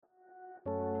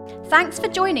Thanks for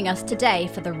joining us today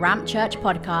for the Ramp Church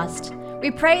podcast. We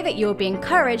pray that you will be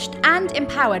encouraged and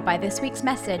empowered by this week's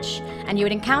message, and you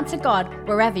would encounter God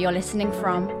wherever you're listening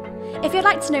from. If you'd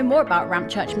like to know more about Ramp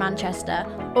Church Manchester,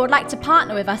 or would like to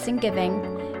partner with us in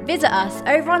giving, visit us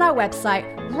over on our website,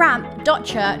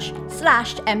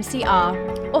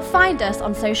 ramp.church/MCR, or find us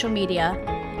on social media.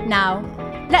 Now,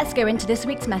 let's go into this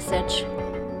week's message.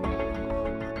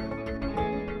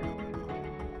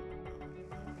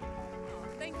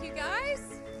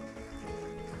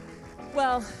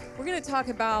 Well, we're going to talk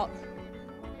about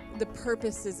the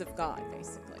purposes of God,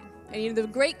 basically. And the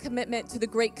great commitment to the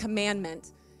great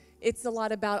commandment, it's a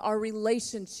lot about our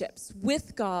relationships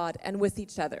with God and with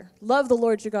each other. Love the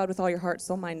Lord your God with all your heart,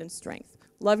 soul, mind, and strength.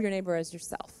 Love your neighbor as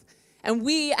yourself. And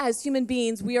we, as human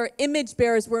beings, we are image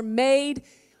bearers. We're made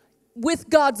with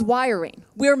God's wiring.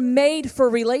 We're made for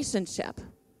relationship.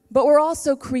 But we're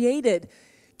also created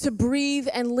to breathe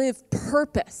and live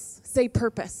purpose. Say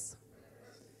purpose.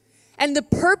 And the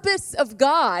purpose of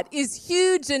God is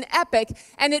huge and epic,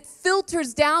 and it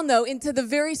filters down, though, into the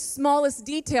very smallest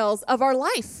details of our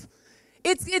life.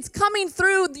 It's coming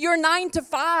through your 9 to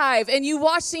 5, and you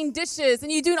washing dishes,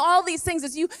 and you doing all these things.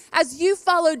 As you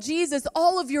follow Jesus,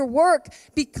 all of your work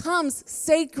becomes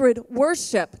sacred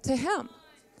worship to Him.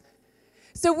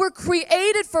 So we're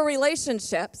created for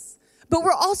relationships, but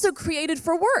we're also created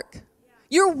for work.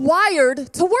 You're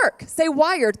wired to work. Say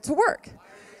wired to work.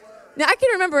 Now, I can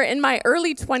remember in my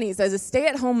early 20s as a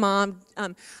stay-at-home mom,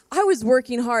 I was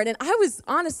working hard, and I was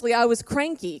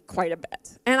cranky quite a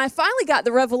bit. And I finally got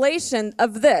the revelation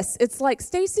of this. It's like,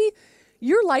 Stacy,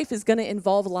 your life is going to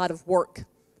involve a lot of work,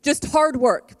 just hard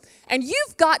work. And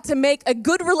you've got to make a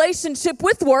good relationship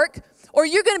with work, or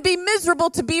you're going to be miserable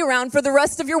to be around for the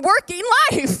rest of your working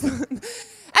life. And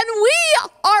we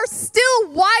are still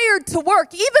wired to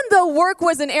work. Even though work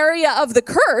was an area of the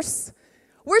curse,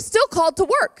 we're still called to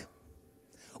work.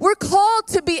 We're called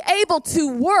to be able to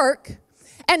work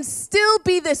and still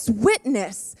be this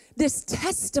witness, this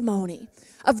testimony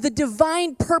of the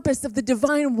divine purpose, of the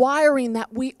divine wiring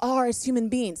that we are as human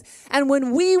beings. And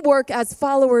when we work as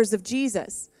followers of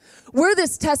Jesus, we're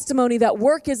this testimony that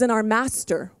work isn't our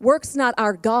master. Work's not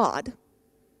our God.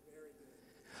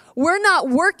 We're not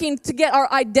working to get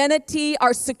our identity,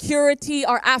 our security,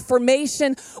 our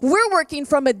affirmation. We're working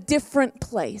from a different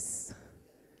place.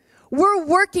 We're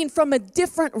working from a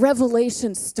different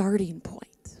revelation starting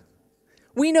point.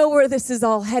 We know where this is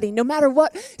all heading. No matter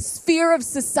what sphere of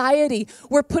society,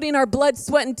 we're putting our blood,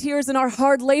 sweat, and tears and our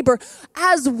hard labor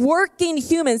as working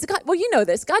humans. God, well, you know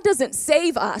this. God doesn't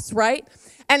save us, right?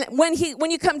 And when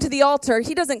you come to the altar,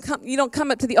 you don't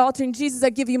come up to the altar and Jesus, I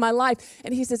give you my life.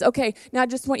 And He says, okay, now I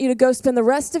just want you to go spend the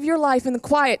rest of your life in the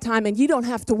quiet time and you don't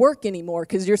have to work anymore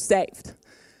because you're saved.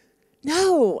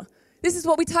 No. This is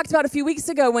what we talked about a few weeks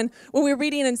ago when we were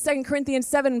reading in 2 Corinthians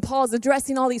 7 and Paul's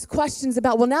addressing all these questions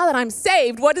about, well, now that I'm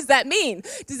saved, what does that mean?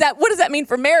 What does that mean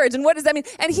for marriage? And what does that mean?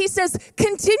 And he says,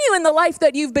 continue in the life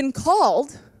that you've been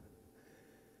called,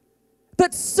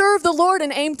 but serve the Lord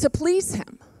and aim to please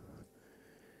Him.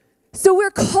 So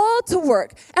we're called to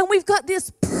work, and we've got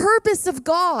this purpose of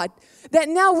God that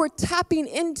now we're tapping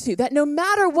into, that no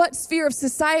matter what sphere of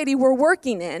society we're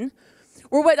working in,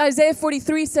 or what Isaiah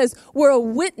 43 says, we're a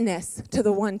witness to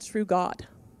the one true God.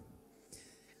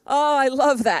 Oh, I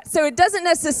love that. So it doesn't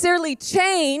necessarily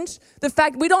change the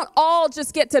fact we don't all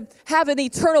just get to have an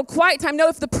eternal quiet time. No,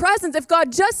 if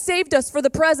God just saved us for the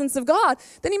presence of God,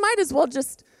 then He might as well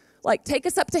just take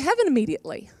us up to heaven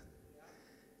immediately.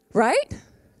 Right?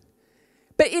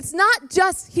 But it's not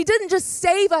just, He didn't just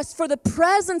save us for the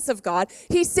presence of God.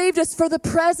 He saved us for the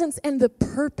presence and the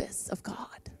purpose of God.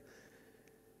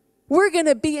 We're going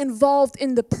to be involved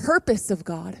in the purpose of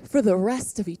God for the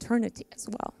rest of eternity as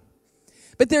well.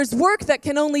 But there's work that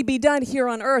can only be done here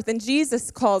on earth, and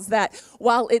Jesus calls that,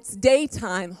 while it's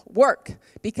daytime, work,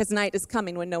 because night is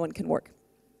coming when no one can work.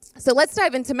 So let's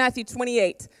dive into Matthew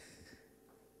 28.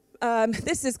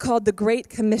 This is called the Great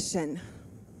Commission.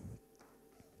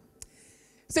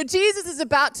 So Jesus is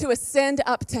about to ascend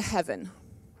up to heaven,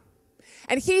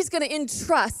 and He's going to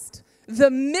entrust the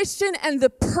mission and the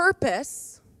purpose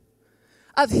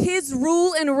of His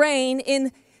rule and reign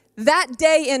in that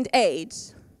day and age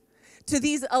to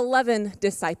these 11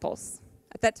 disciples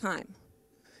at that time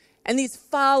and these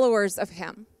followers of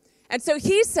Him. And so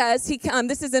He says,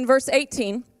 this is in verse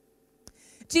 18,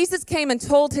 Jesus came and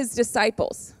told His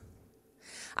disciples,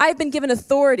 I have been given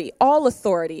authority, all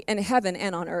authority in heaven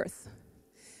and on earth.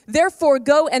 Therefore,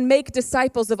 go and make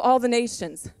disciples of all the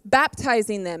nations,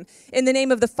 baptizing them in the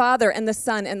name of the Father and the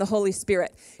Son and the Holy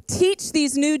Spirit. Teach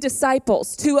these new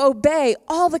disciples to obey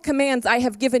all the commands I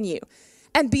have given you.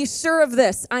 And be sure of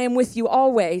this, I am with you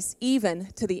always,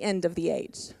 even to the end of the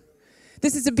age.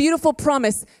 This is a beautiful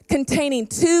promise containing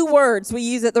two words we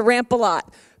use at the Ramp a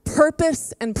lot: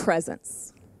 purpose and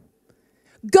presence.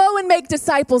 Go and make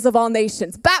disciples of all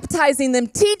nations, baptizing them,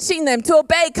 teaching them to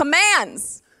obey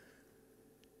commands.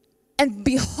 And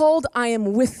behold, I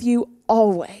am with you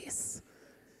always.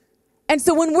 And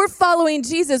so when we're following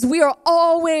Jesus, we are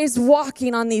always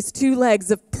walking on these two legs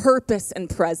of purpose and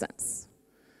presence.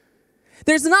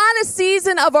 There's not a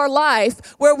season of our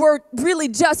life where we're really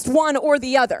just one or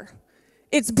the other.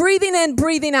 It's breathing in,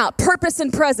 breathing out, purpose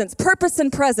and presence, purpose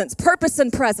and presence, purpose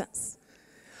and presence.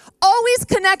 Always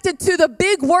connected to the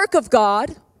big work of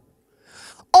God,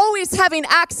 always having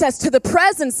access to the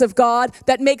presence of God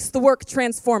that makes the work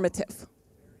transformative.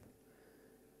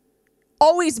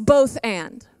 Always both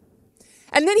and.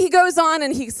 And then he goes on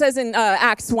and he says in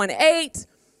Acts 1:8,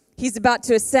 he's about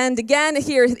to ascend again.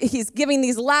 Here he's giving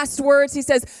these last words. He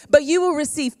says, but you will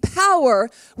receive power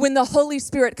when the Holy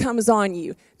Spirit comes on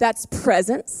you. That's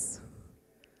presence.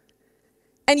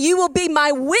 And you will be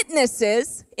my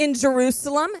witnesses in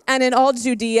Jerusalem and in all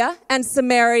Judea and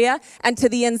Samaria and to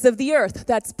the ends of the earth.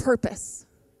 That's purpose.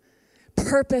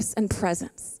 Purpose and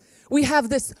presence. We have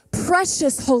this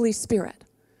precious Holy Spirit.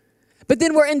 But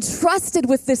then we're entrusted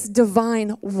with this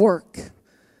divine work.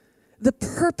 The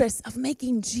purpose of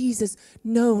making Jesus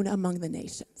known among the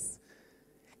nations.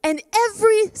 And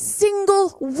every single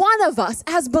one of us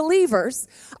as believers,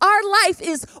 our life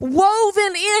is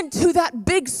woven into that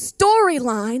big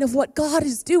storyline of what God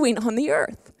is doing on the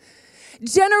earth.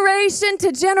 Generation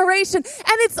to generation,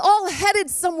 and it's all headed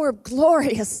somewhere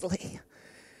gloriously.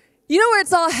 You know where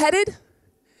it's all headed?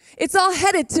 It's all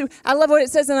headed to, I love what it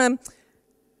says in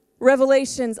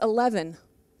Revelations 11.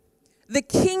 The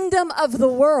kingdom of the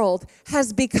world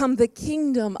has become the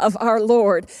kingdom of our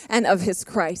Lord and of his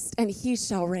Christ, and he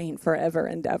shall reign forever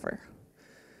and ever.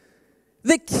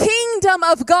 The kingdom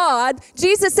of God,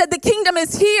 Jesus said the kingdom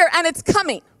is here and it's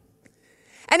coming.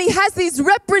 And he has these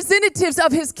representatives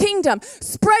of his kingdom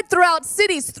spread throughout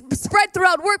cities, spread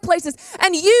throughout workplaces,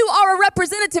 and you are a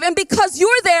representative. And because you're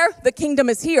there, the kingdom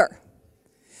is here.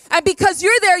 And because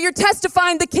you're there, you're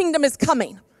testifying the kingdom is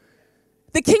coming.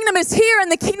 The kingdom is here and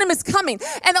the kingdom is coming.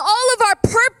 And all of our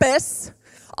purpose,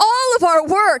 all of our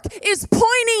work is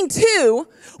pointing to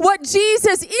what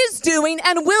Jesus is doing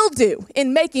and will do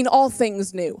in making all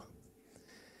things new.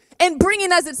 And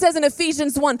bringing, as it says in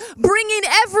Ephesians 1, bringing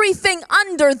everything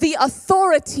under the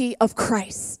authority of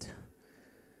Christ.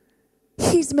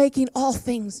 He's making all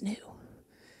things new.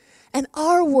 And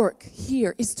our work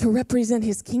here is to represent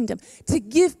his kingdom, to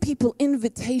give people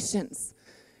invitations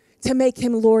to make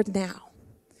him Lord now.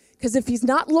 Because if he's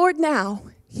not Lord now,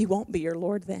 he won't be your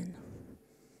Lord then.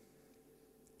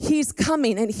 He's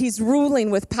coming and he's ruling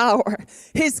with power.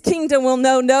 His kingdom will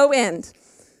know no end.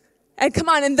 And come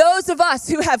on, and those of us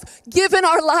who have given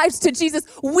our lives to Jesus,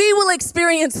 we will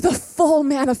experience the full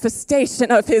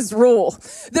manifestation of his rule.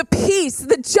 The peace,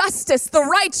 the justice, the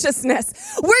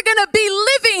righteousness. We're going to be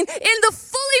living in the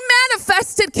fully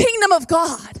manifested kingdom of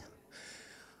God.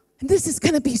 And this is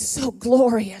going to be so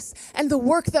glorious. And the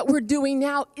work that we're doing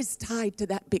now is tied to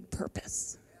that big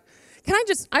purpose. I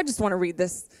just want to read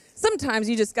this. Sometimes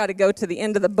you just got to go to the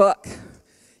end of the book.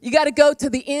 You got to go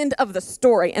to the end of the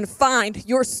story and find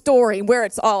your story, where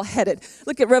it's all headed.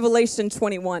 Look at Revelation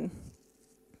 21.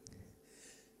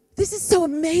 This is so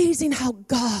amazing how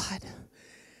God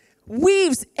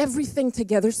weaves everything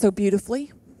together so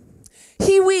beautifully.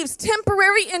 He weaves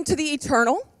temporary into the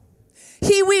eternal.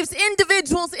 He weaves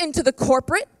individuals into the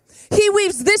corporate. He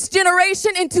weaves this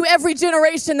generation into every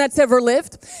generation that's ever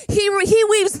lived. He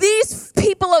weaves these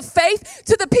people of faith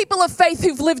to the people of faith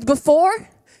who've lived before.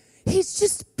 He's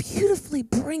just beautifully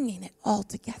bringing it all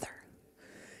together.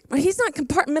 He's not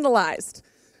compartmentalized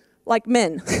like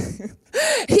men.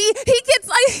 He gets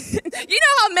like, you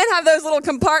know how men have those little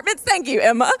compartments? Thank you,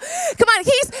 Emma. Come on,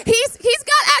 he's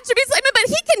got attributes like men, but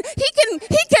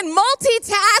he can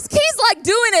multitask. He's like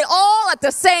doing it all at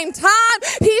the same time.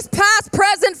 He's past,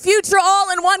 present, future,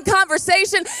 all in one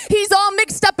conversation. He's all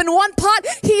mixed up in one pot.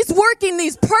 He's working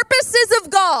these purposes of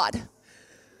God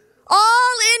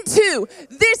all into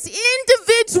this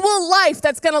individual life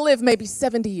that's going to live maybe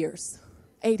 70 years,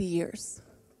 80 years.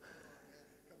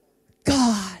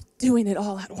 God doing it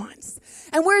all at once.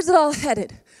 And where's it all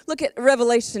headed? Look at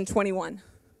Revelation 21.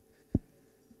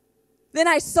 Then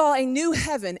I saw a new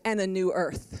heaven and a new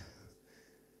earth.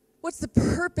 What's the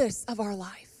purpose of our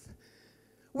life?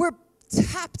 We're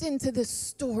tapped into this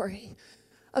story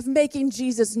of making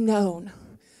Jesus known,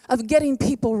 of getting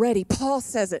people ready. Paul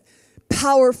says it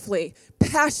powerfully,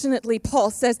 passionately. Paul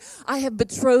says, I have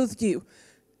betrothed you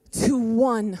to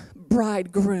one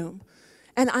bridegroom.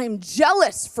 And I'm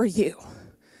jealous for you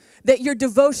that your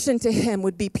devotion to him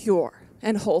would be pure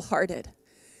and wholehearted.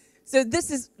 So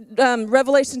this is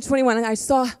Revelation 21. And I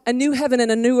saw a new heaven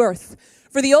and a new earth.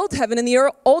 For the old heaven and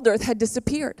the old earth had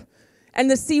disappeared. And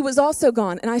the sea was also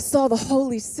gone. And I saw the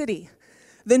holy city,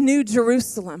 the new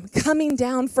Jerusalem, coming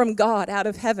down from God out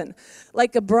of heaven,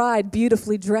 like a bride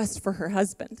beautifully dressed for her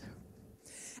husband.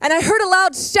 And I heard a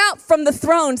loud shout from the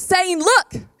throne saying,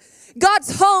 look,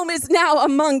 God's home is now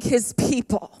among his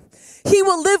people. He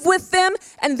will live with them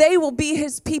and they will be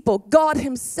his people. God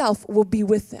himself will be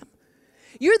with them.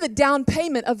 You're the down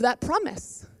payment of that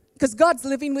promise because God's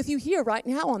living with you here right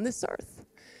now on this earth.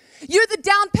 You're the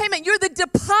down payment. You're the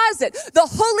deposit. The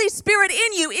Holy Spirit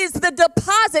in you is the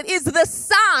deposit, is the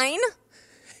sign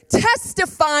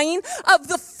testifying of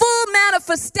the full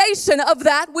manifestation of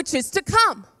that which is to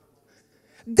come.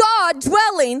 God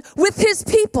dwelling with his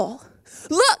people.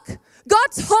 Look,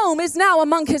 God's home is now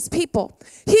among his people.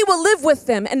 He will live with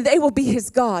them and they will be his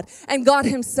God, and God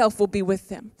himself will be with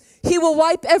them. He will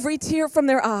wipe every tear from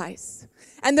their eyes,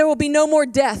 and there will be no more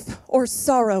death or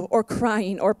sorrow or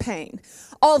crying or pain.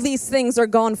 All these things are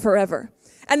gone forever.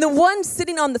 And the one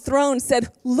sitting on the throne said,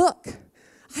 look,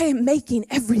 I am making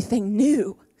everything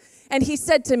new. And he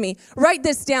said to me, write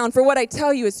this down, for what I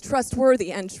tell you is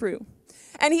trustworthy and true.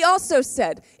 And he also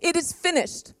said, it is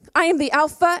finished. I am the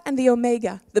Alpha and the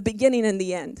Omega, the beginning and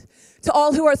the end. To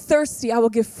all who are thirsty, I will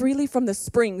give freely from the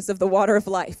springs of the water of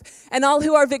life. And all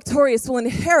who are victorious will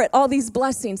inherit all these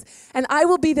blessings. And I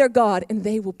will be their God, and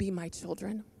they will be my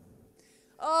children.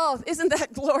 Oh, isn't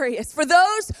that glorious? For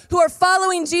those who are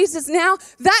following Jesus now,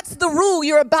 that's the rule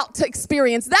you're about to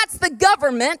experience. That's the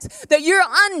government that you're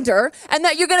under and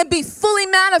that you're going to be fully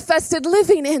manifested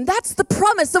living in. That's the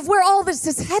promise of where all this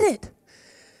is headed.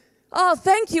 Oh,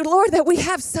 thank you, Lord, that we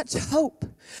have such hope.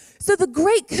 So the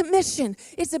Great Commission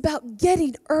is about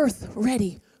getting earth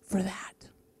ready for that.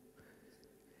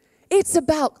 It's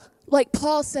about, like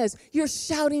Paul says, you're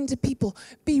shouting to people,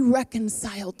 be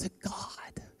reconciled to God.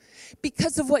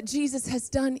 Because of what Jesus has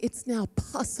done, it's now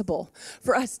possible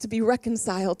for us to be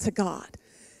reconciled to God.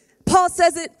 Paul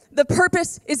says it, the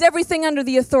purpose is everything under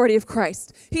the authority of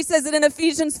Christ. He says it in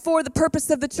Ephesians 4, the purpose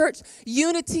of the church,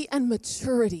 unity and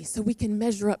maturity, so we can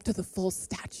measure up to the full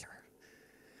stature.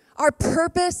 Our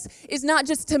purpose is not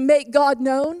just to make God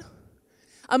known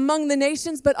among the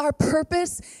nations, but our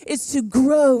purpose is to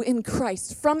grow in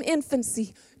Christ from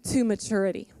infancy to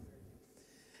maturity.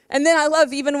 And then I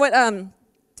love even what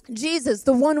Jesus,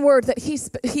 the one word that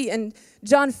he in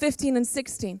John 15 and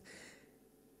 16,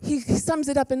 he sums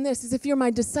it up in this, is if you're my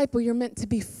disciple, you're meant to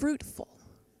be fruitful.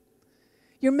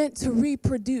 You're meant to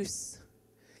reproduce.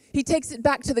 He takes it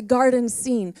back to the garden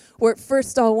scene where it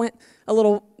first all went a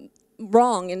little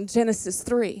wrong in Genesis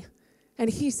 3.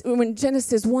 And when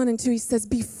Genesis 1 and 2, he says,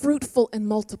 be fruitful and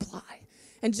multiply.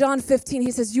 And John 15,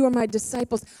 he says, you are my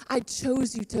disciples. I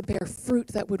chose you to bear fruit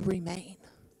that would remain.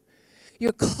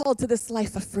 You're called to this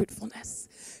life of fruitfulness.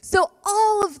 So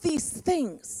all of these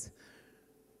things,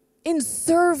 in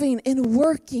serving, in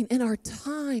working, in our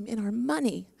time, in our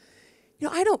money,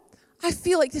 I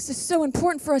feel like this is so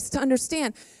important for us to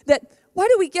understand that why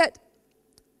do we get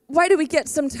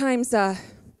sometimes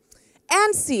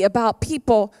antsy about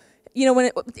people,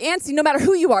 antsy, no matter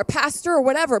who you are, pastor or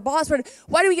whatever, boss,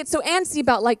 why do we get so antsy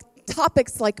about like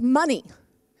topics like money?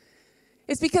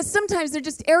 It's because sometimes they're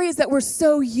just areas that we're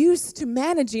so used to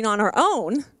managing on our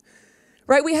own,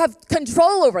 right? We have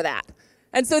control over that.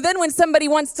 And so then when somebody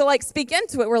wants to like speak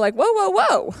into it, we're like, whoa, whoa,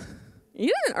 whoa.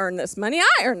 You didn't earn this money.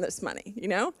 I earned this money,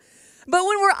 But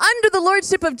when we're under the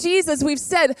lordship of Jesus, we've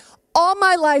said, all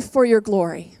my life for your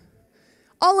glory.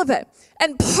 All of it.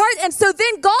 And so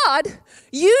then God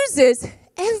uses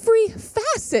every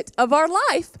facet of our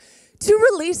life to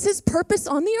release his purpose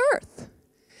on the earth.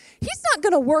 He's not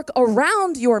going to work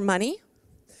around your money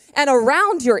and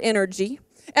around your energy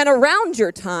and around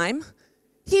your time.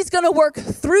 He's going to work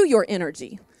through your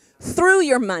energy, through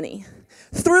your money,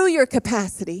 through your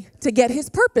capacity to get his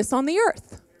purpose on the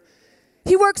earth.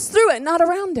 He works through it, not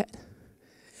around it.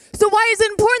 So why is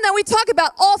it important that we talk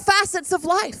about all facets of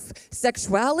life?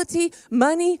 Sexuality,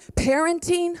 money,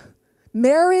 parenting,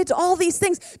 marriage, all these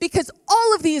things, because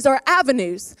all of these are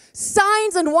avenues,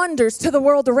 signs and wonders to the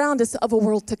world around us of a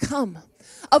world to come,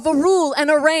 of a rule and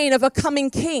a reign of a coming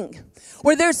king,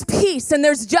 where there's peace and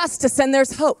there's justice and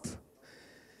there's hope.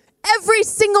 Every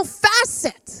single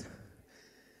facet.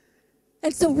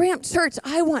 And so Ramp Church,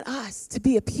 I want us to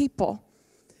be a people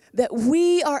that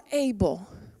we are able,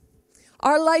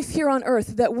 our life here on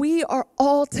earth, that we are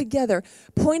all together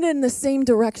pointed in the same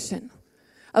direction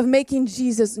of making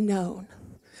Jesus known,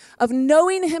 of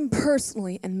knowing him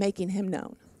personally and making him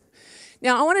known.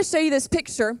 Now, I want to show you this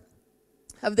picture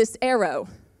of this arrow.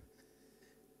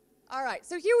 All right,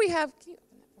 so here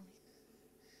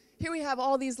we have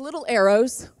all these little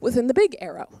arrows within the big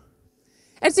arrow.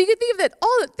 And so you can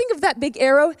think of that big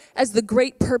arrow as the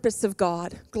great purpose of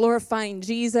God, glorifying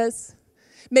Jesus,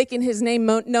 making his name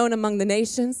known among the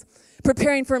nations,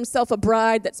 preparing for himself a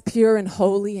bride that's pure and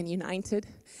holy and united.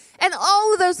 And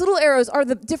all of those little arrows are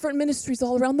the different ministries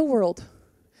all around the world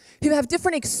who have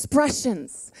different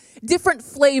expressions, different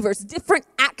flavors, different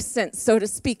accents, so to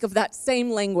speak, of that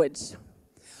same language,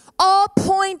 all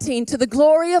pointing to the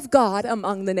glory of God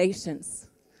among the nations.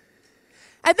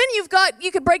 And then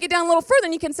you could break it down a little further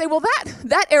and you can say, well,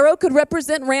 that arrow could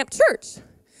represent Ramp Church.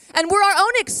 And we're our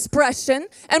own expression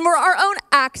and we're our own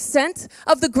accent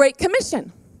of the Great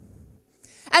Commission.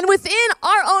 And within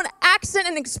our own accent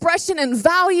and expression and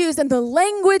values and the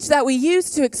language that we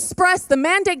use to express the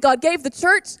mandate God gave the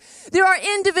church, there are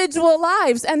individual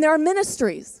lives and there are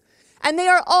ministries. And they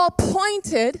are all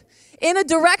pointed in a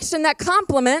direction that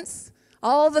complements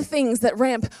all the things that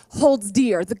Ramp holds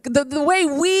dear. The way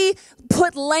we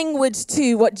put language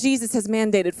to what Jesus has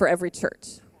mandated for every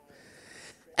church.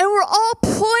 And we're all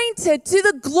pointed to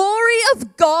the glory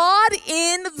of God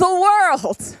in the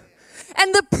world.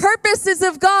 And the purposes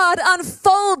of God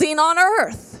unfolding on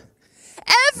earth.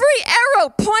 Every arrow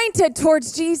pointed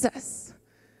towards Jesus.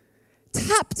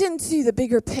 Tapped into the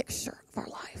bigger picture of our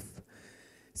life.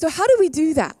 So how do we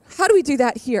do that? How do we do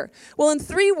that here? Well, in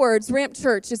 3 words, Ramp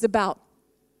Church is about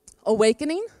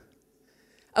awakening,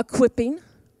 equipping,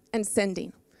 and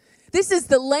sending. This is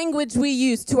the language we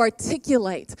use to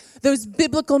articulate those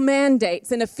biblical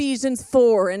mandates in Ephesians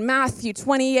 4 and Matthew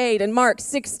 28 and Mark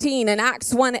 16 and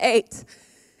Acts 1:8.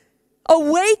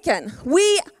 Awaken.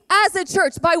 We as a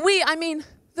church, by we, I mean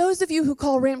those of you who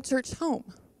call Ramp Church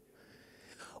home.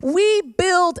 We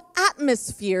build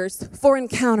atmospheres for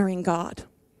encountering God.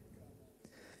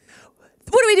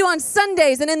 What do we do on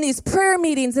Sundays and in these prayer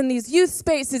meetings, in these youth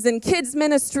spaces, and kids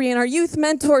ministry, and our youth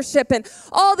mentorship, and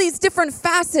all these different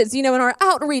facets, in our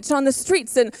outreach on the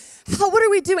streets? And what are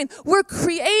we doing? We're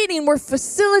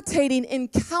facilitating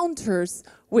encounters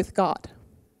with God.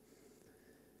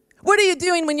 What are you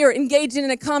doing when you're engaging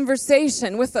in a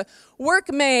conversation with a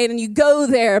workmate and you go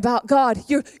there about God?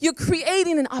 You're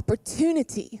creating an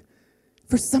opportunity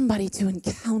for somebody to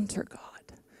encounter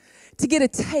God, to get a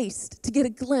taste, to get a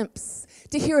glimpse,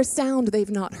 to hear a sound they've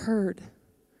not heard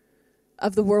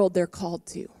of the world they're called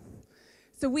to.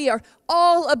 So we are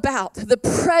all about the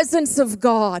presence of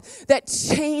God that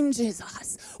changes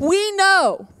us. We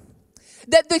know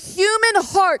that the human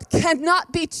heart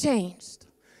cannot be changed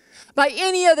by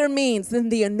any other means than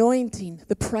the anointing,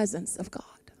 the presence of God.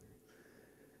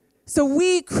 So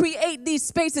we create these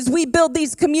spaces, we build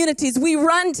these communities, we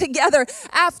run together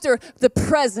after the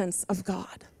presence of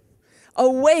God.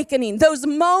 Awakening, those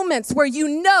moments where you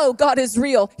know God is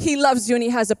real, he loves you, and he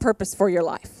has a purpose for your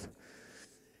life.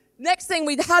 Next thing,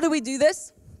 how do we do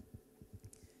this?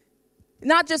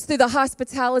 Not just through the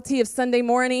hospitality of Sunday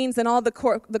mornings and all the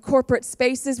corporate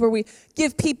spaces where we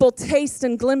give people taste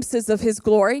and glimpses of his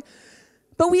glory,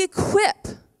 but we equip.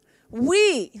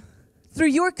 Through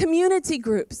your community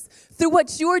groups, through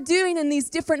what you're doing in these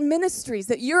different ministries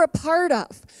that you're a part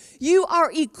of, you are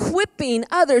equipping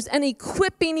others and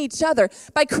equipping each other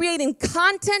by creating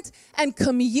content and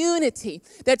community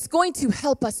that's going to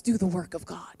help us do the work of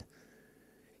God.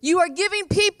 You are giving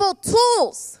people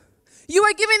tools. You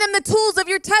are giving them the tools of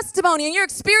your testimony and your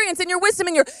experience and your wisdom,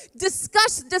 and you're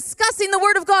discussing the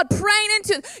word of God, praying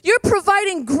into it. You're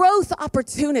providing growth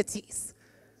opportunities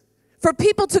for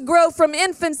people to grow from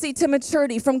infancy to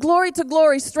maturity, from glory to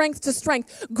glory, strength to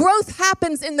strength. Growth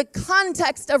happens in the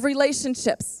context of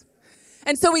relationships.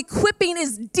 And so equipping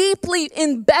is deeply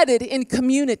embedded in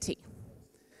community.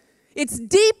 It's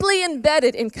deeply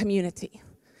embedded in community.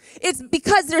 It's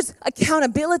because there's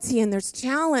accountability and there's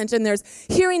challenge and there's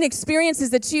hearing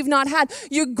experiences that you've not had.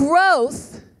 Your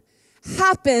growth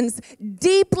happens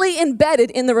deeply embedded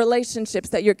in the relationships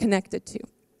that you're connected to.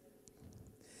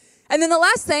 And then the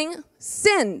last thing,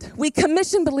 send. We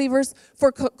commission believers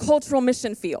for cultural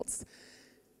mission fields.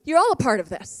 You're all a part of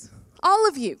this. All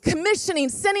of you, commissioning,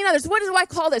 sending others. What do I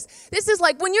call this? This is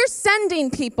like when you're sending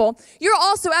people, you're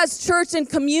also as church and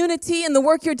community and the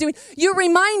work you're doing, you're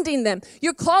reminding them.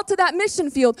 You're called to that mission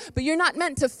field, but you're not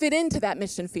meant to fit into that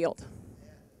mission field.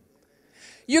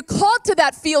 You're called to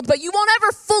that field, but you won't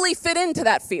ever fully fit into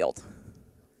that field.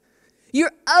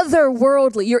 You're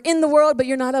otherworldly. You're in the world, but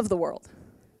you're not of the world.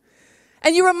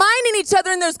 And you're reminding each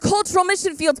other in those cultural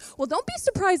mission fields, well, don't be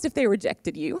surprised if they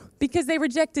rejected you because they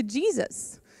rejected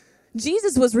Jesus.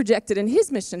 Jesus was rejected in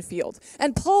his mission field,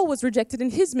 and Paul was rejected in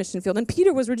his mission field, and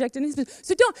Peter was rejected in his mission.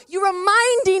 So you're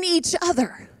reminding each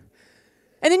other.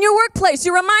 And in your workplace,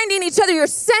 you're reminding each other, you're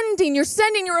sending, you're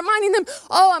reminding them,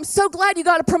 oh, I'm so glad you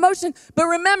got a promotion. But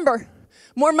remember,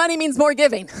 more money means more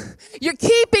giving. You're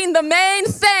keeping the main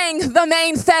thing the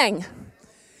main thing.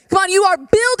 Come on, you are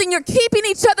building, you're keeping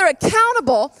each other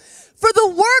accountable for the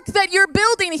work that you're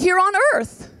building here on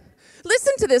earth.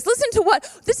 Listen to this. Listen to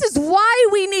this is why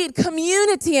we need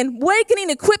community and awakening,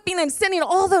 equipping, and sending,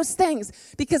 all those things.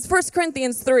 Because 1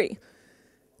 Corinthians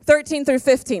 3:13 through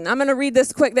 15. I'm going to read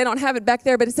this quick. They don't have it back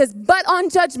there, but it says, but on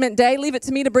judgment day, leave it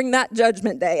to me to bring that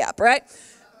judgment day up, right?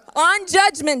 On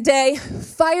judgment day,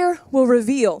 fire will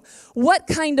reveal what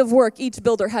kind of work each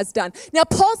builder has done. Now,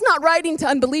 Paul's not writing to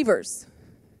unbelievers.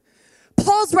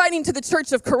 Paul's writing to the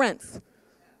church of Corinth.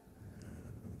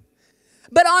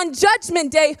 But on judgment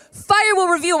day, fire will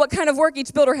reveal what kind of work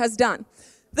each builder has done.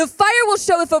 The fire will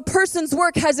show if a person's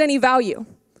work has any value.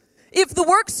 If the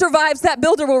work survives, that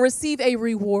builder will receive a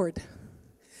reward.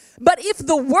 But if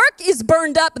the work is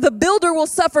burned up, the builder will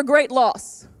suffer great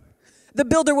loss. The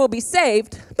builder will be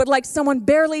saved, but like someone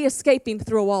barely escaping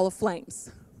through a wall of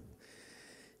flames.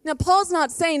 Now, Paul's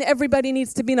not saying everybody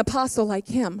needs to be an apostle like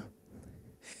him.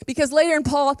 Because later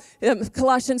in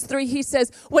Colossians 3, he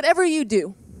says, whatever you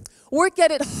do, work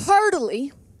at it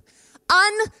heartily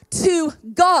unto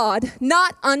God,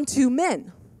 not unto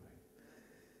men.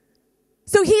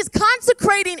 So he's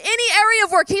consecrating any area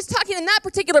of work. He's talking in that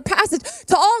particular passage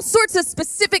to all sorts of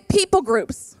specific people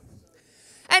groups.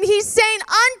 And he's saying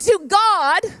unto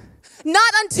God,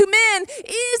 not unto men,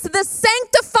 is the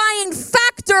sanctifying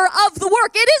factor of the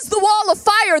work. It is the wall of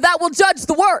fire that will judge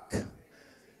the work.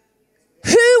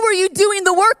 Who were you doing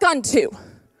the work unto?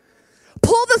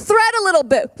 Pull the thread a little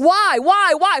bit. Why?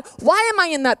 Why am I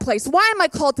in that place? Why am I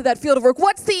called to that field of work?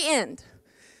 What's the end?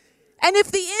 And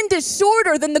if the end is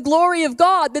shorter than the glory of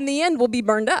God, then the end will be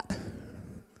burned up.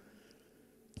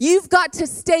 You've got to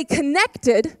stay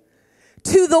connected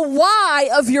to the why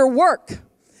of your work.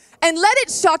 And let it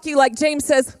shock you, like James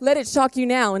says, let it shock you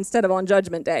now instead of on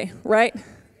judgment day, right?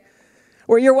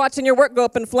 Where you're watching your work go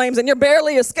up in flames and you're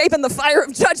barely escaping the fire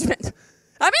of judgment.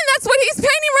 I mean, that's what he's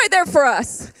painting right there for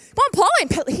us. Paul,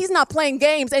 he's not playing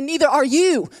games, and neither are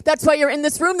you. That's why you're in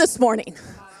this room this morning.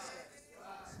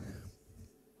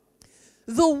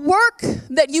 The work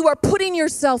that you are putting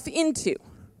yourself into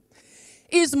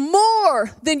is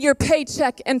more than your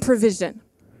paycheck and provision.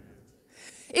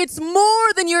 It's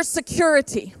more than your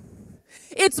security.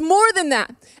 It's more than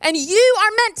that. And you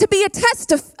are meant to be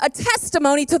a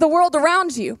testimony to the world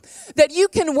around you that you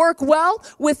can work well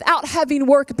without having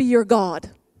work be your God.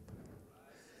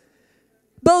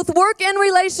 Both work and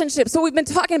relationships, so we've been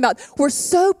talking about, we're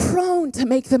so prone to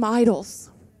make them idols,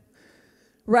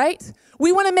 right?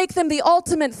 We want to make them the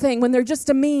ultimate thing when they're just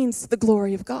a means to the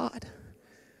glory of God.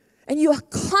 And you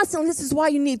constantly, this is why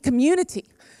you need community.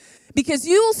 Because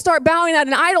you'll start bowing at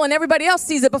an idol and everybody else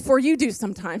sees it before you do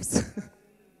sometimes.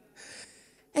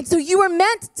 And so you are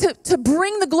meant to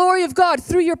bring the glory of God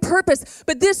through your purpose.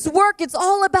 But this work, it's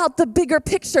all about the bigger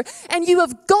picture. And you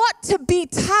have got to be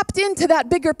tapped into that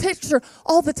bigger picture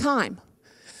all the time.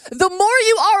 The more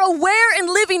you are aware and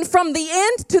living from the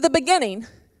end to the beginning,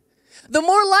 the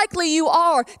more likely you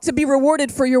are to be rewarded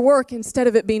for your work instead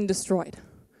of it being destroyed.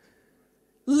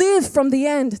 Live from the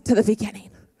end to the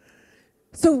beginning.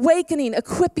 So awakening,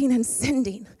 equipping, and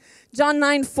sending. John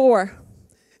 9:4,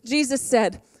 Jesus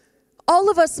said, all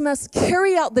of us must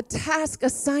carry out the task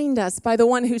assigned us by the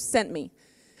one who sent me.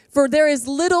 For there is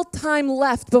little time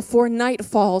left before night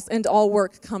falls and all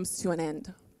work comes to an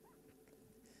end.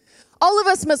 All of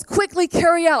us must quickly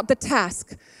carry out the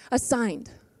task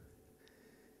assigned.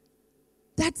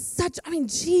 That's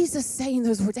Jesus saying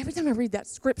those words. Every time I read that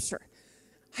scripture,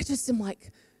 I just am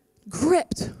like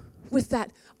gripped with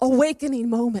that awakening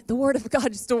moment. The word of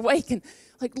God just awaken.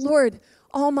 Like, Lord,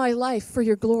 all my life for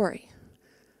your glory.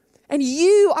 And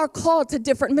you are called to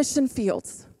different mission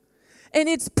fields. And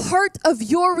it's part of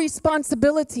your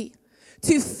responsibility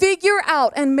to figure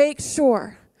out and make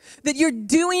sure that you're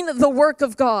doing the work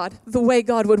of God the way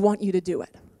God would want you to do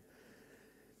it.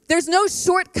 There's no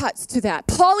shortcuts to that.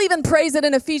 Paul even prays it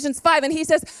in Ephesians 5, and he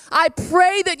says, I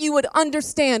pray that you would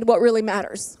understand what really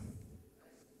matters.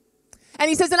 And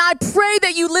he says, and I pray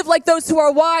that you live like those who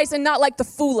are wise and not like the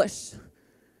foolish.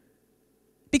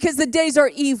 Because the days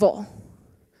are evil.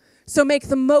 So make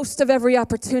the most of every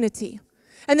opportunity.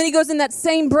 And then he goes in that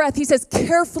same breath, he says,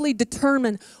 carefully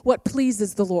determine what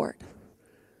pleases the Lord.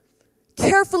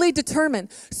 Carefully determine.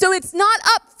 So it's not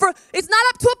up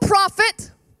to a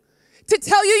prophet to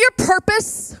tell you your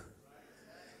purpose.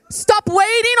 Stop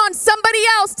waiting on somebody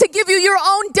else to give you your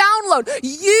own download.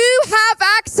 You have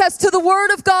access to the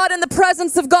Word of God and the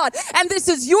presence of God. And this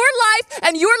is your life,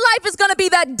 and your life is going to be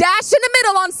that dash in the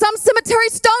middle on some cemetery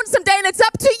stone someday, and it's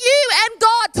up to you and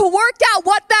God to work out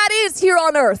what that is here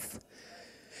on earth.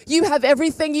 You have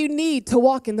everything you need to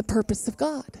walk in the purpose of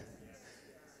God.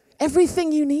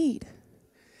 Everything you need.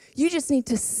 You just need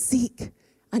to seek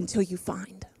until you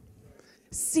find.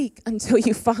 Seek until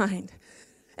you find.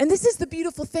 And this is the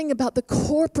beautiful thing about the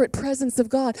corporate presence of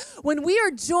God. When we are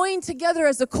joined together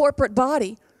as a corporate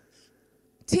body,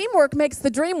 teamwork makes the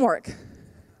dream work.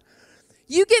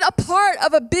 You get a part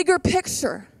of a bigger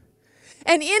picture.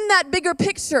 And in that bigger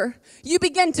picture, you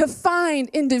begin to find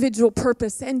individual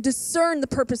purpose and discern the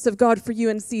purpose of God for you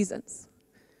in seasons.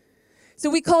 So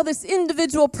we call this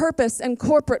individual purpose and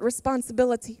corporate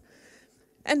responsibility.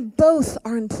 And both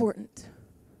are important.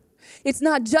 It's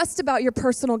not just about your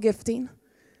personal gifting.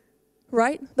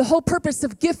 Right? The whole purpose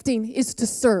of gifting is to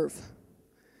serve.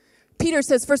 Peter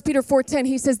says, 1 Peter 4:10,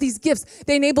 he says, these gifts,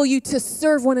 they enable you to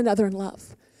serve one another in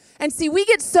love. And see, we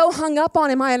get so hung up on,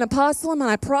 am I an apostle, am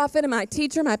I a prophet, am I a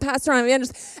teacher, am I a pastor, am I an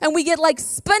evangelist? And we get like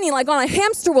spinning like on a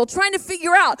hamster wheel trying to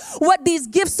figure out what these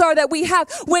gifts are that we have.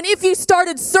 When if you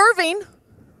started serving,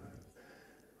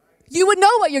 you would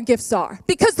know what your gifts are.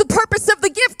 Because the purpose of the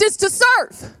gift is to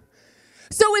serve.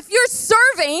 So if you're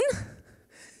serving,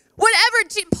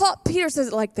 Peter says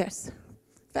it like this.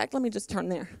 In fact, let me just turn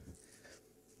there.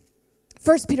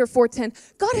 1 Peter 4:10.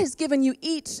 God has given you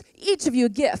each of you a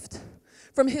gift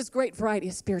from his great variety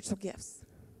of spiritual gifts.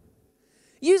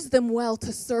 Use them well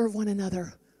to serve one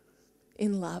another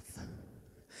in love.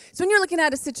 So when you're looking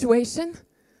at a situation,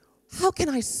 how can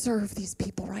I serve these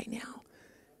people right now?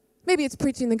 Maybe it's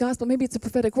preaching the gospel. Maybe it's a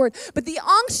prophetic word. But the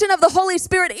unction of the Holy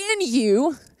Spirit in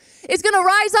you is going to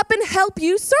rise up and help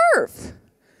you serve.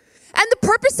 And the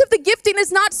purpose of the gifting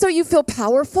is not so you feel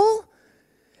powerful.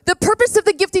 The purpose of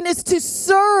the gifting is to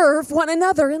serve one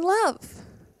another in love.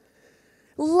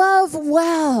 Love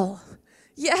well.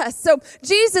 Yes, so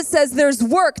Jesus says there's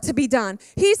work to be done.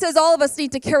 He says all of us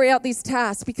need to carry out these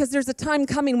tasks because there's a time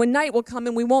coming when night will come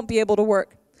and we won't be able to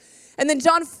work. And then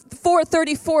John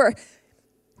 4:34,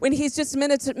 when he's just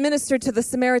ministered to the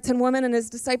Samaritan woman and his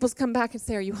disciples come back and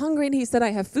say, are you hungry? And he said, I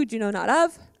have food you know not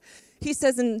of. He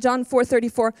says in John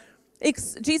 4:34,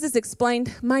 Jesus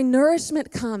explained, my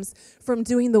nourishment comes from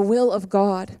doing the will of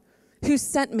God who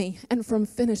sent me and from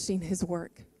finishing his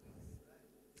work.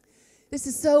 This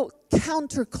is so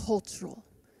countercultural.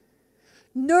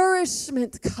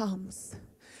 Nourishment comes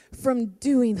from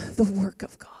doing the work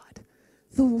of God,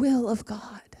 the will of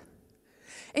God.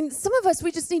 And some of us,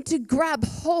 we just need to grab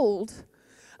hold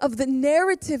of the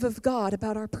narrative of God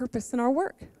about our purpose and our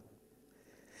work.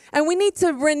 And we need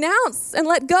to renounce and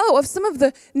let go of some of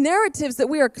the narratives that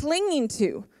we are clinging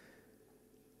to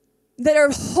that are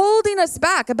holding us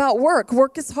back about work.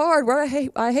 Work is hard. I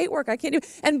hate work. I can't do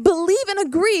it. And believe and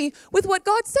agree with what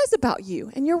God says about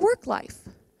you and your work life.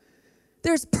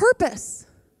 There's purpose.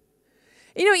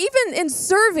 You know, even in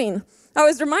serving, I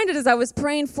was reminded as I was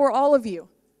praying for all of you.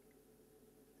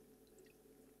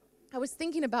 I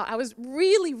was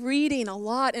really reading a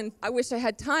lot, and I wish I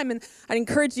had time, and I'd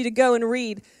encourage you to go and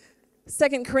read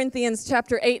 2 Corinthians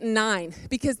chapter 8 and 9,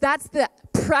 because that's the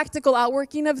practical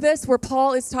outworking of this, where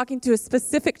Paul is talking to a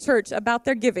specific church about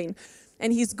their giving,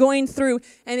 and he's going through,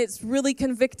 and it's really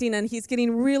convicting, and he's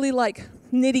getting really like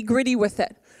nitty-gritty with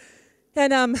it.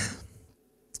 And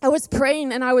I was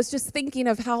praying, and I was just thinking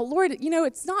of how, Lord, you know,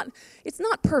 it's not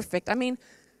perfect. I mean,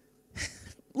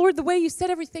 Lord, the way you set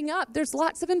everything up, there's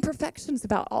lots of imperfections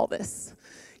about all this.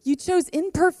 You chose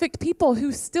imperfect people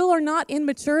who still are not in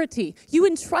maturity. You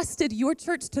entrusted your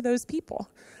church to those people.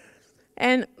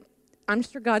 And I'm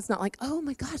sure God's not like, oh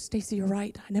my gosh, Stacy, you're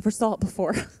right. I never saw it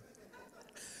before.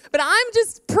 But I'm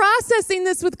just processing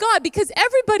this with God because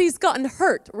everybody's gotten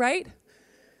hurt, right?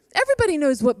 Everybody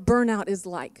knows what burnout is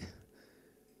like.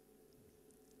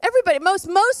 Everybody,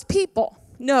 most people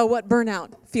know what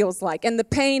burnout feels like and the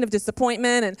pain of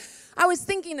disappointment. And I was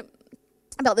thinking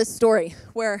about this story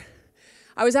where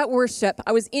I was at worship.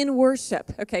 I was in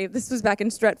worship. Okay, this was back in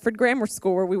Stratford Grammar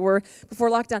School where we were before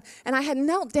lockdown. And I had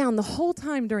knelt down the whole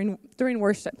time during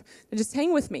worship. And just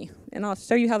hang with me, and I'll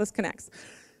show you how this connects.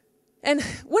 And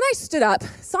when I stood up,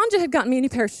 Sanja had gotten me a new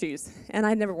pair of shoes, and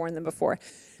I'd never worn them before.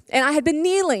 And I had been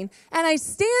kneeling, and I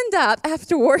stand up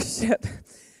after worship,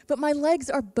 but my legs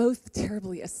are both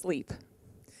terribly asleep.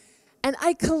 And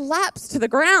I collapsed to the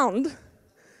ground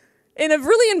in a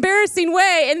really embarrassing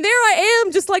way. And there I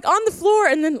am, just like on the floor.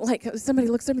 And then like somebody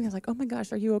looks at me and they're like, oh my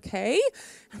gosh, are you okay?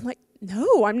 I'm like,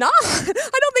 no, I'm not. I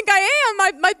don't think I am.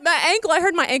 My ankle, I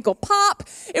heard my ankle pop.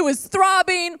 It was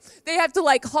throbbing. They have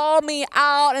to haul me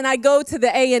out, and I go to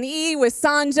the A&E with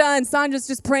Sanja, and Sanja's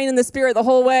just praying in the spirit the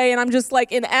whole way, and I'm just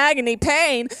in agony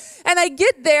pain. And I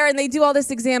get there, and they do all this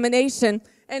examination,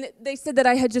 and they said that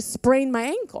I had just sprained my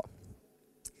ankle.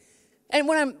 And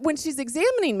when she's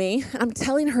examining me, I'm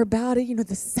telling her about it,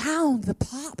 the sound, the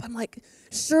pop. I'm like,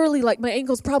 surely my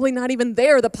ankle's probably not even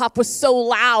there. The pop was so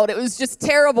loud. It was just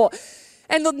terrible.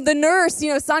 And the nurse,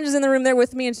 Sanja's in the room there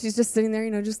with me, and she's just sitting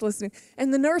there, just listening.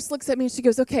 And the nurse looks at me, and she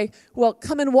goes, okay, well,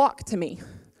 come and walk to me.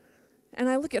 And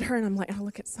I look at her, and I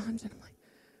look at Sanja, and I'm like,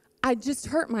 I just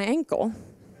hurt my ankle.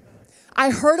 I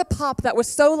heard a pop that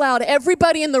was so loud,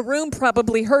 everybody in the room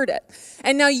probably heard it.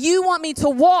 And now you want me to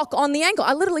walk on the ankle.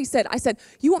 I literally said,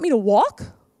 you want me to walk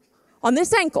on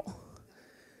this ankle?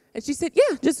 And she said,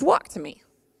 yeah, just walk to me.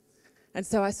 And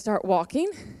so I start walking.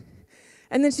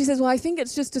 And then she says, well, I think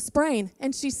it's just a sprain.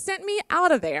 And she sent me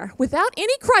out of there without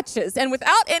any crutches and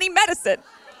without any medicine.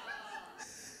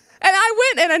 And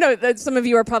I went, and I know that some of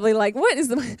you are probably like, what is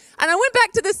the... And I went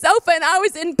back to the sofa, and I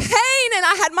was in pain, and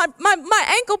I had my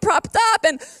ankle propped up,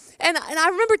 and I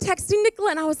remember texting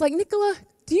Nicola, and I was like, Nicola,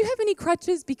 do you have any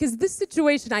crutches? Because this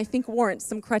situation, I think, warrants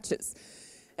some crutches.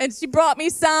 And she brought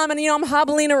me some, and, I'm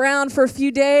hobbling around for a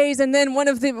few days, and then one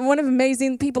of the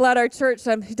amazing people at our church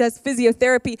who does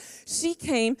physiotherapy, she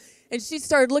came, and she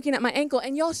started looking at my ankle,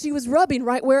 and y'all, she was rubbing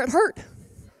right where it hurt.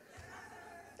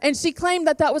 And she claimed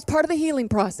that was part of the healing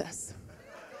process.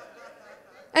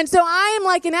 And so I am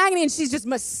in agony, and she's just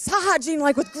massaging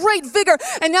with great vigor.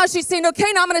 And now she's saying, okay,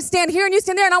 now I'm going to stand here and you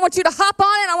stand there, and I want you to hop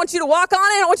on it, and I want you to walk on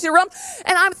it, and I want you to run.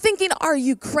 And I'm thinking, are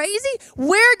you crazy?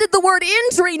 Where did the word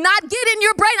injury not get in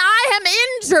your brain? I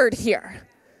am injured here.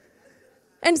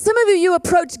 And some of you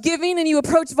approach giving and you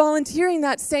approach volunteering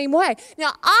that same way.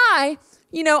 Now I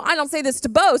don't say this to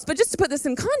boast, but just to put this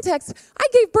in context, I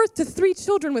gave birth to 3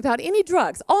 children without any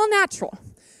drugs, all natural.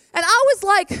 And I was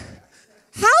like,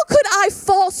 how could I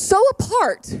fall so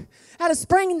apart at a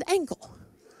sprained ankle?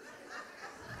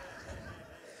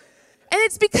 And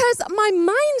it's because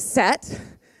my mindset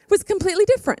was completely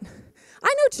different. I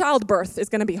know childbirth is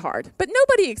going to be hard, but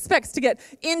nobody expects to get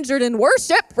injured in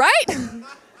worship, right?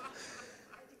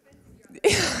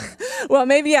 Well,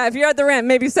 maybe, yeah, if you're at the Rim,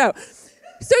 maybe so.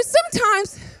 So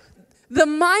sometimes the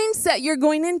mindset you're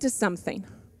going into something,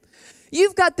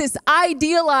 you've got this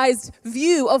idealized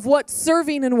view of what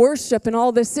serving and worship and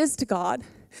all this is to God,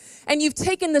 and you've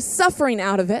taken the suffering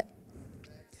out of it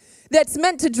that's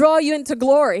meant to draw you into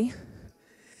glory,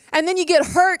 and then you get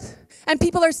hurt, and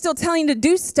people are still telling you to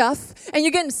do stuff, and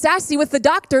you're getting sassy with the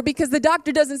doctor because the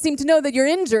doctor doesn't seem to know that you're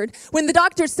injured, when the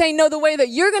doctor's saying, no, the way that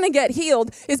you're going to get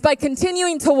healed is by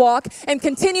continuing to walk and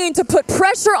continuing to put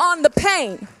pressure on the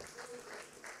pain.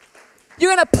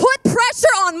 You're going to put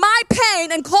pressure on my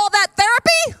pain and call that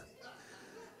therapy?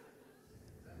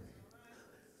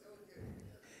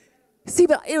 See,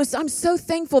 but I'm so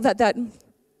thankful that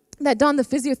Dawn, the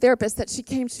physiotherapist, that she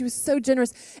came, she was so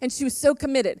generous and she was so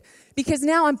committed because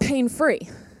now I'm pain-free,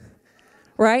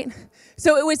 right?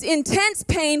 So it was intense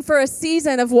pain for a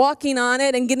season of walking on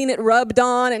it and getting it rubbed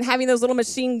on and having those little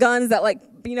machine guns that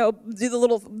do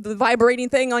the vibrating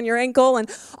thing on your ankle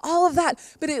and all of that.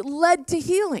 But it led to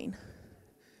healing.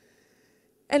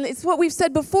 And it's what we've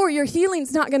said before, your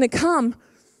healing's not going to come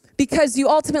because you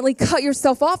ultimately cut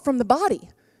yourself off from the body.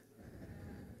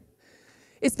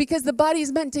 It's because the body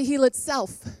is meant to heal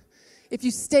itself if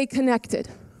you stay connected.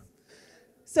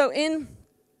 So in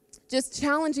just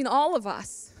challenging all of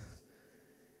us,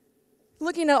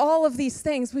 looking at all of these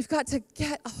things, we've got to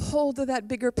get a hold of that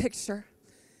bigger picture.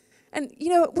 And,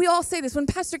 we all say this. When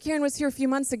Pastor Karen was here a few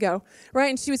months ago, right,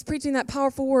 and she was preaching that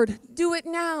powerful word, do it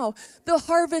now. The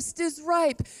harvest is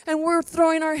ripe. And we're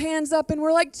throwing our hands up, and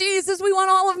we're like, Jesus, we want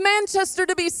all of Manchester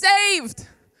to be saved.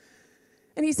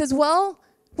 And he says, well,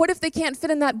 what if they can't fit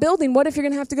in that building? What if you're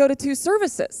going to have to go to 2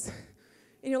 services?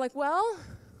 And you're like, well,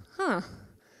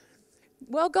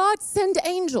 God, send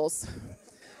angels.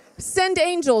 Send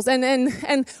angels.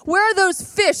 And where are those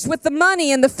fish with the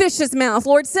money in the fish's mouth?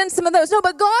 Lord, send some of those. No,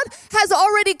 but God has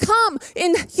already come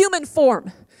in human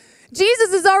form.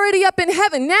 Jesus is already up in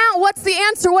heaven. Now, what's the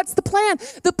answer? What's the plan?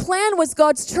 The plan was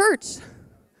God's church.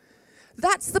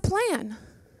 That's the plan.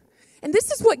 And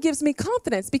this is what gives me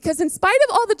confidence, because in spite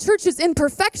of all the church's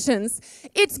imperfections,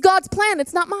 it's God's plan.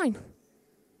 It's not mine.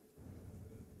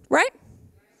 Right?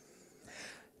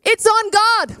 It's on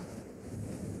God.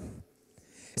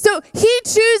 So he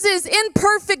chooses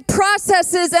imperfect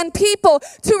processes and people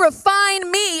to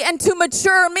refine me and to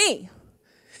mature me.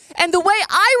 And the way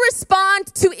I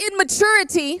respond to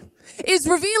immaturity is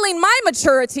revealing my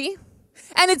maturity.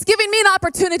 And it's giving me an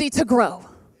opportunity to grow.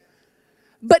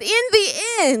 But in the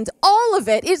end, all of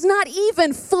it is not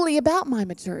even fully about my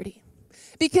maturity.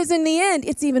 Because in the end,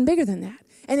 it's even bigger than that.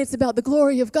 And it's about the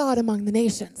glory of God among the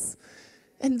nations.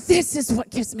 And this is what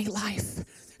gives me life.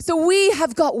 So we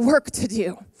have got work to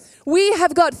do. We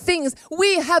have got things.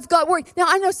 We have got work. Now,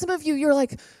 I know some of you, you're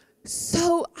like,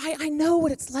 I know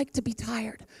what it's like to be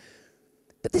tired.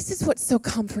 But this is what's so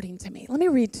comforting to me. Let me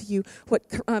read to you what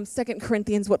 2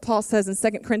 Corinthians, what Paul says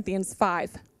in 2 Corinthians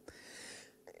 5.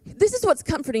 This is what's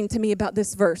comforting to me about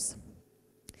this verse.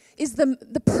 Is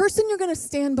the person you're going to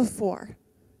stand before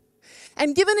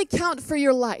and give an account for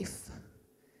your life.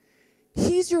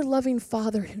 He's your loving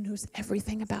Father who knows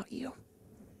everything about you.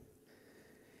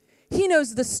 He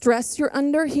knows the stress you're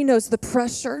under. He knows the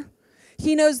pressure.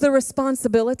 He knows the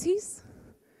responsibilities.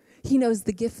 He knows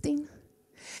the gifting.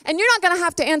 And you're not going to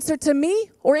have to answer to me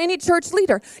or any church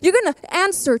leader. You're going to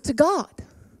answer to God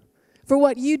for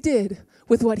what you did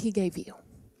with what he gave you.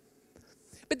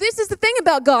 But this is the thing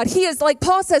about God. He is, like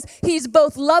Paul says, he's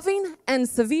both loving and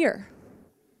severe.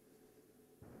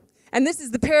 And this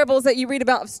is the parables that you read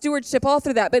about of stewardship all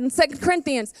through that. But in 2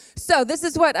 Corinthians, so this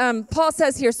is what Paul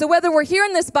says here. So whether we're here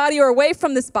in this body or away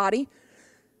from this body,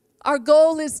 our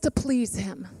goal is to please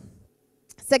him.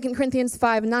 2 Corinthians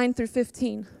 5, 9 through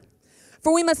 15.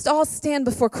 For we must all stand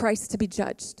before Christ to be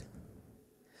judged.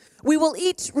 We will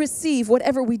each receive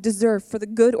whatever we deserve for the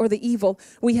good or the evil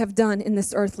we have done in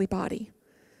this earthly body.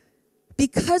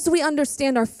 Because we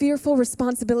understand our fearful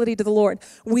responsibility to the Lord,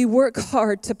 we work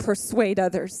hard to persuade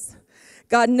others.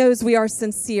 God knows we are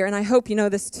sincere, and I hope you know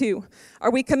this too.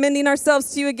 Are we commending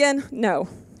ourselves to you again? No.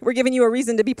 We're giving you a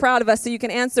reason to be proud of us so you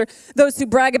can answer those who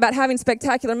brag about having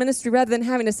spectacular ministry rather than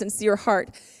having a sincere heart.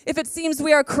 If it seems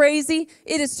we are crazy,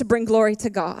 it is to bring glory to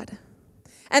God.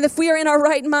 And if we are in our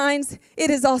right minds, it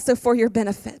is also for your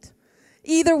benefit.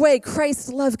 Either way, Christ's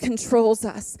love controls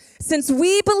us. Since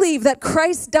we believe that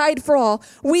Christ died for all,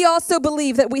 we also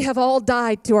believe that we have all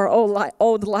died to our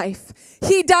old life.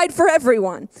 He died for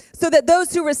everyone, so that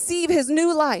those who receive his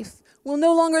new life will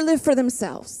no longer live for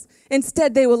themselves.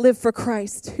 Instead, they will live for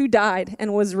Christ, who died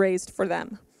and was raised for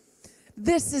them.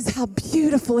 This is how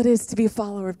beautiful it is to be a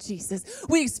follower of Jesus.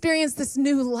 We experience this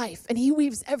new life, and he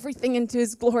weaves everything into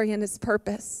his glory and his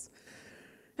purpose.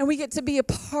 And we get to be a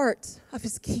part of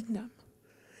his kingdom.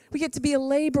 We get to be a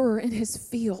laborer in his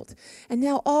field. And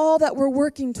now all that we're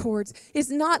working towards is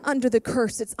not under the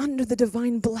curse. It's under the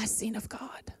divine blessing of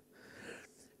God.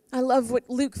 I love what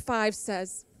Luke 5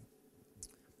 says.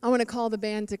 I want to call the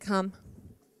band to come.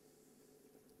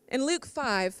 In Luke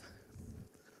 5,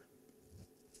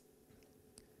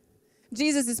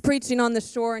 Jesus is preaching on the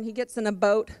shore, and he gets in a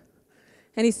boat,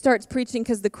 and he starts preaching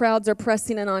because the crowds are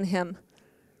pressing in on him.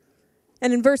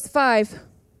 And in verse 4,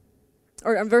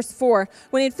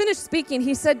 when he had finished speaking,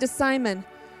 he said to Simon,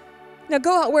 "Now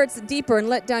go out where it's deeper and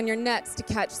let down your nets to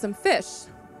catch some fish."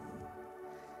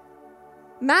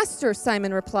 "Master,"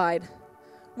 Simon replied,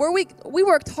 we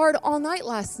worked hard all night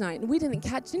last night, and we didn't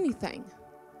catch anything.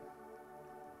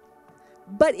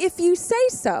 "But if you say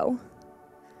so,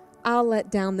 I'll let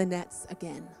down the nets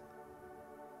again."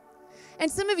 And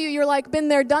some of you, you're like, been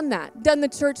there, done that. Done the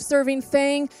church serving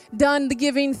thing, done the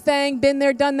giving thing, been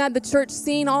there, done that, the church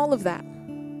scene, all of that.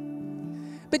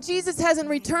 But Jesus hasn't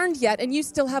returned yet, and you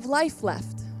still have life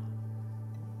left.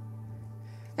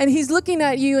 And he's looking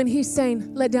at you, and he's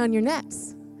saying, let down your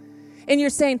nets. And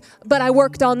you're saying, but I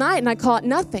worked all night, and I caught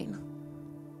nothing.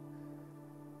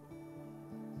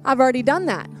 I've already done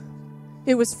that.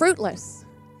 It was fruitless.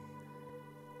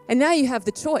 And now you have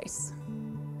the choice.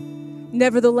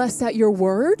 Nevertheless, at your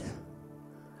word,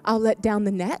 I'll let down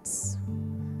the nets.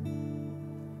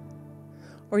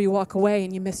 Or you walk away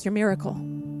and you miss your miracle.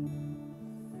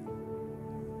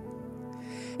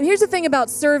 And here's the thing about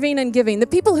serving and giving. The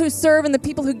people who serve and the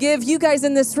people who give, you guys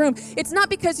in this room, it's not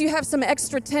because you have some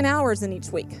extra 10 hours in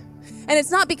each week. And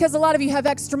it's not because a lot of you have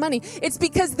extra money. It's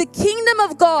because the kingdom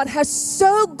of God has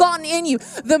so gotten in you.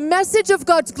 The message of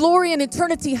God's glory and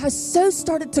eternity has so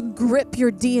started to grip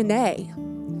your DNA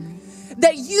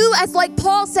that you, as like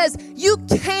Paul says, you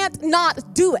can't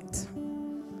not do it.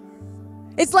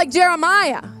 It's like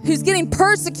Jeremiah, who's getting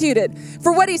persecuted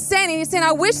for what he's saying. And he's saying,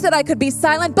 I wish that I could be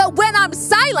silent, but when I'm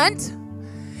silent,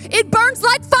 it burns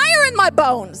like fire in my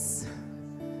bones.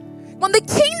 When the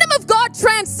kingdom of God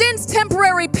transcends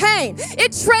temporary pain,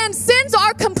 it transcends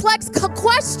our complex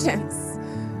questions.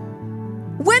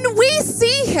 When we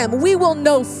see him, we will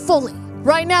know fully.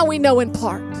 Right now we know in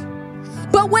part.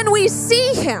 But when we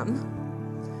see him,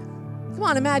 come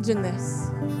on, imagine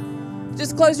this.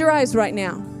 Just close your eyes right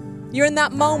now. You're in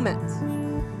that moment.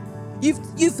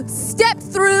 You've stepped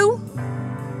through.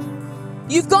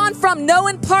 You've gone from know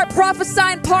in part,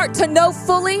 prophesy in part, to know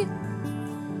fully.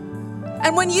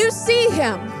 And when you see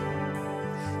him,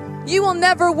 you will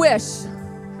never wish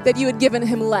that you had given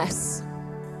him less.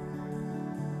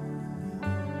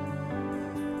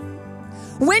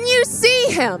 When you see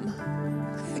him,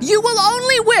 you will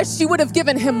only wish you would have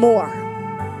given him more.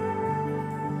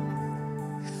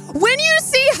 When you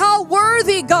see how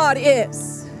worthy God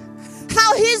is,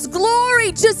 how his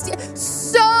glory just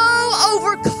so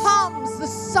overcomes the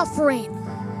suffering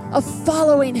of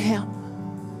following him,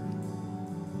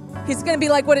 he's going to be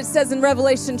like what it says in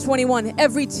Revelation 21,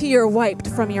 every tear wiped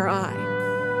from your eye,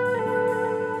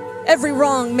 every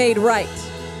wrong made right.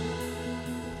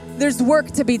 There's work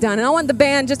to be done. And I want the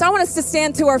band I want us to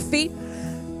stand to our feet.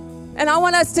 And I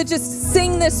want us to just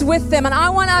sing this with them. And I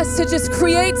want us to just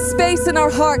create space in our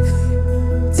heart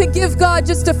to give God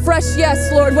just a fresh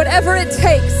yes, Lord, whatever it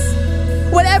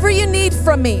takes, whatever you need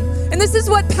from me. And this is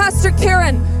what Pastor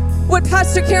Karen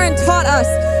taught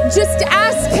us. Just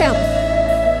ask him.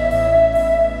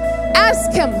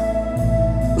 Ask him,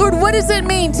 Lord, what does it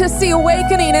mean to see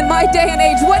awakening in my day and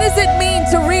age? What does it mean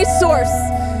to resource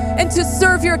and to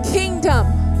serve your kingdom?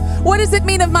 What does it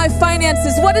mean of my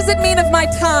finances? What does it mean of my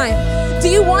time? Do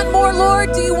you want more, Lord?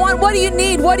 What do you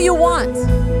need? What do you want?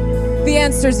 The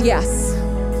answer is yes.